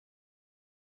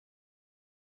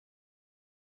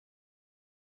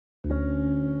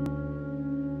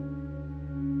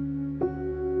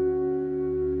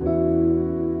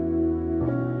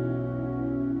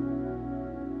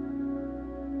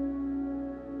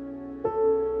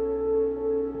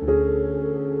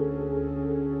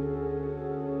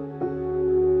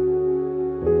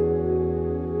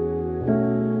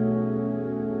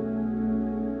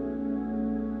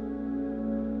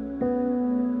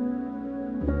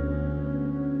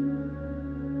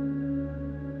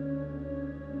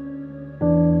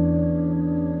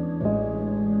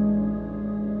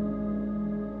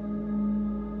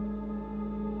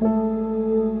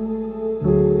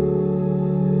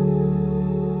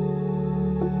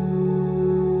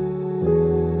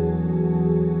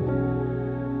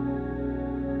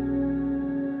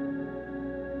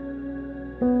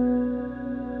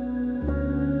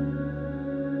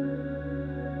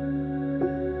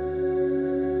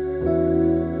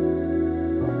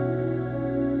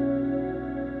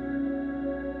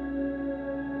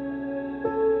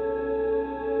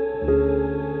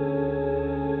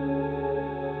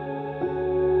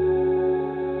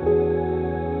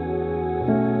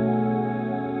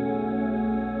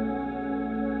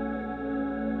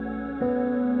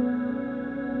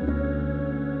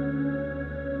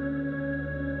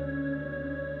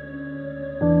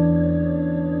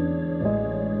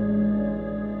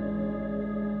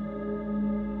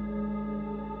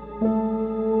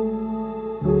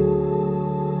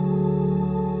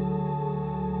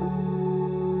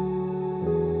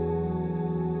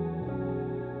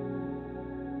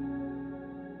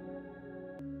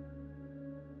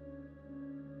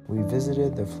We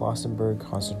visited the Flossenbürg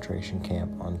Concentration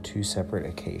Camp on 2 separate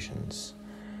occasions.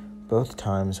 Both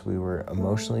times we were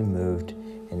emotionally moved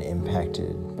and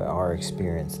impacted by our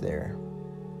experience there.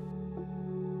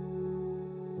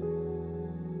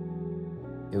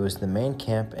 It was the main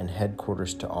camp and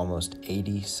headquarters to almost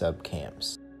 80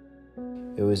 sub-camps.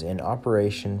 It was in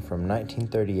operation from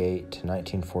 1938 to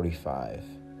 1945.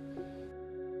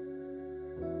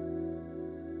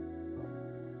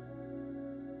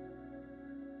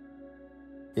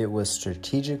 It was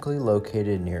strategically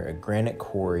located near a granite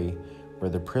quarry where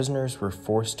the prisoners were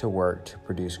forced to work to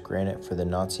produce granite for the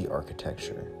Nazi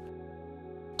architecture.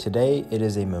 Today, it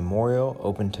is a memorial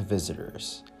open to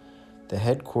visitors. The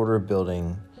headquarters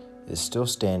building is still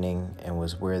standing and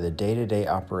was where the day-to-day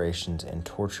operations and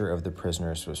torture of the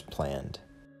prisoners was planned.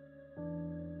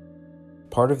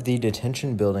 Part of the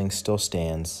detention building still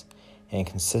stands and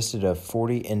consisted of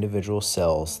 40 individual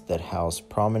cells that housed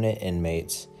prominent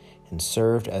inmates and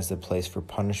served as the place for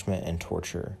punishment and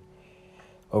torture.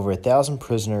 Over 1,000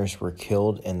 prisoners were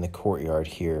killed in the courtyard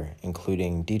here,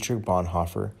 including Dietrich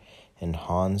Bonhoeffer and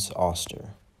Hans Oster.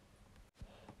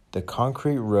 The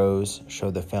concrete rows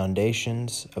show the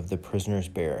foundations of the prisoners'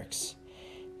 barracks.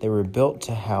 They were built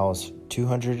to house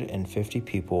 250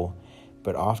 people,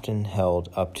 but often held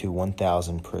up to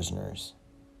 1,000 prisoners.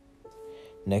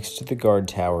 Next to the guard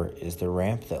tower is the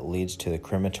ramp that leads to the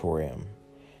crematorium.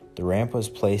 The ramp was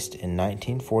placed in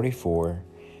 1944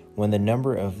 when the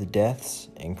number of the deaths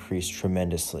increased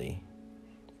tremendously.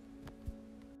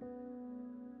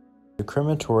 The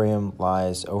crematorium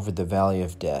lies over the Valley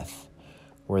of Death,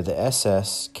 where the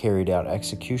SS carried out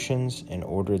executions and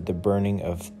ordered the burning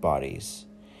of bodies.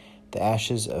 The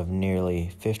ashes of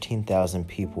nearly 15,000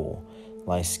 people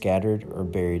lie scattered or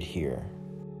buried here.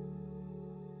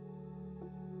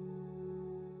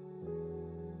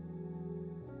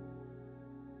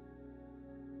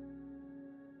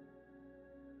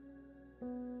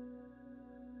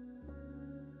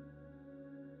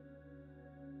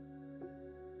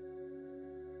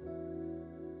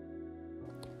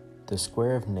 The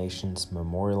Square of Nations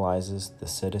memorializes the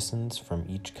citizens from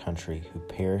each country who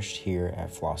perished here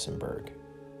at Flossenbürg.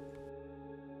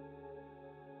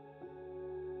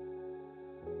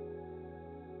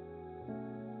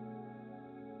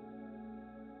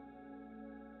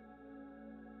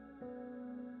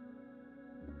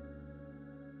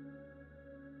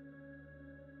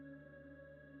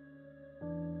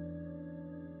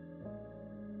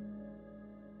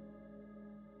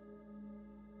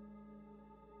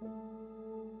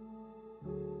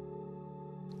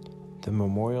 The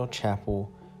memorial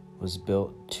chapel was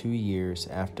built 2 years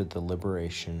after the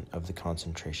liberation of the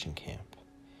concentration camp.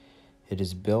 It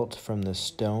is built from the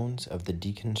stones of the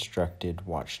deconstructed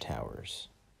watchtowers.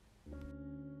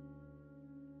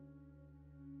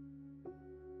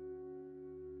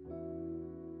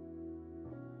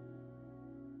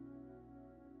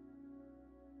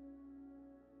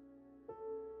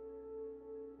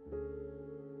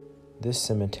 This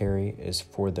cemetery is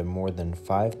for the more than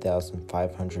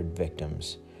 5,500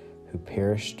 victims who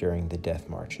perished during the death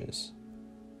marches.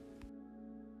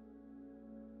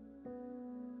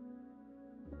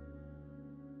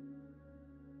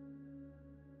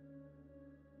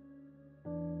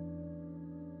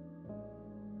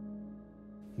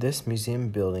 This museum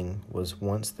building was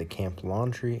once the camp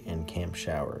laundry and camp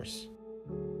showers.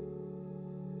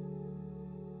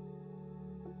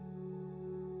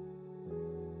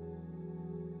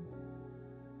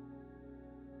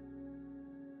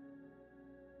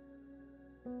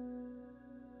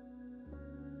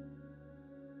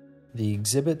 The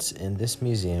exhibits in this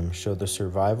museum show the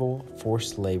survival,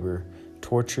 forced labor,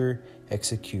 torture,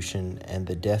 execution, and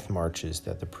the death marches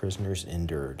that the prisoners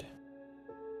endured.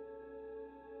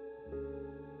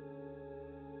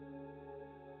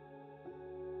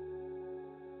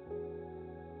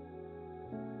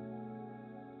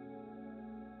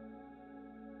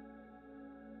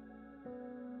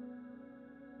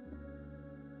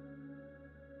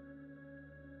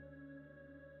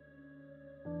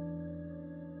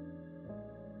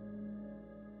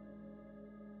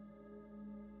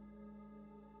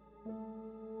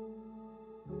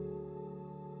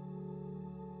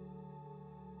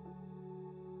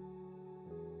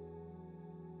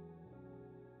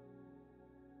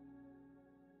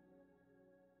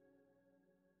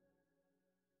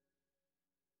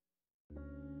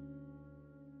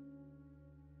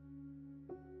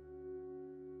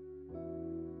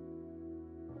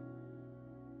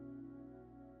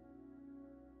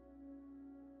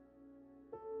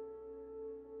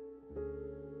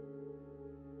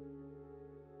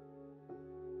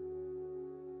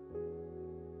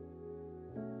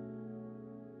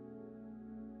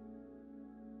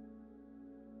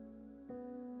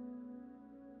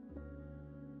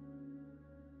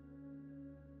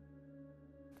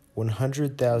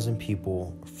 100,000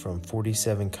 people from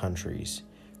 47 countries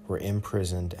were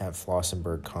imprisoned at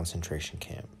Flossenbürg Concentration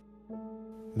Camp.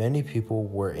 Many people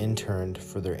were interned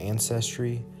for their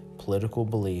ancestry, political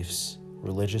beliefs,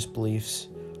 religious beliefs,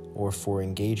 or for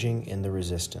engaging in the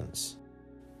resistance.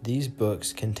 These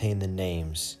books contain the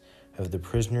names of the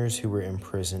prisoners who were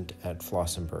imprisoned at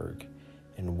Flossenbürg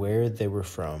and where they were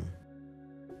from.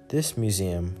 This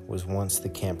museum was once the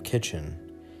camp kitchen.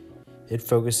 It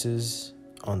focuses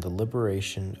on the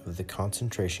liberation of the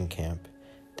concentration camp,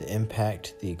 the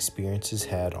impact the experiences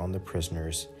had on the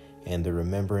prisoners, and the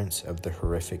remembrance of the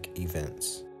horrific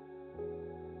events.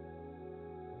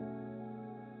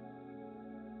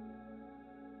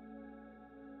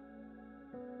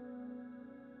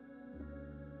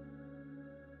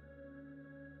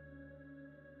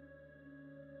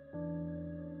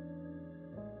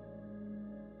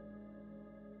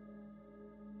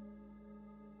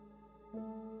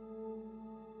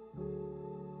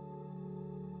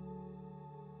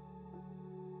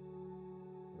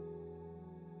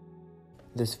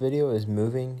 This video is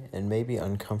moving and may be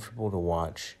uncomfortable to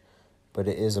watch, but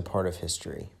it is a part of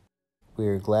history. We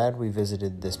are glad we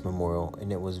visited this memorial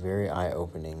and it was very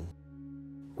eye-opening.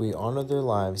 We honor their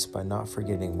lives by not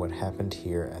forgetting what happened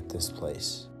here at this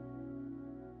place.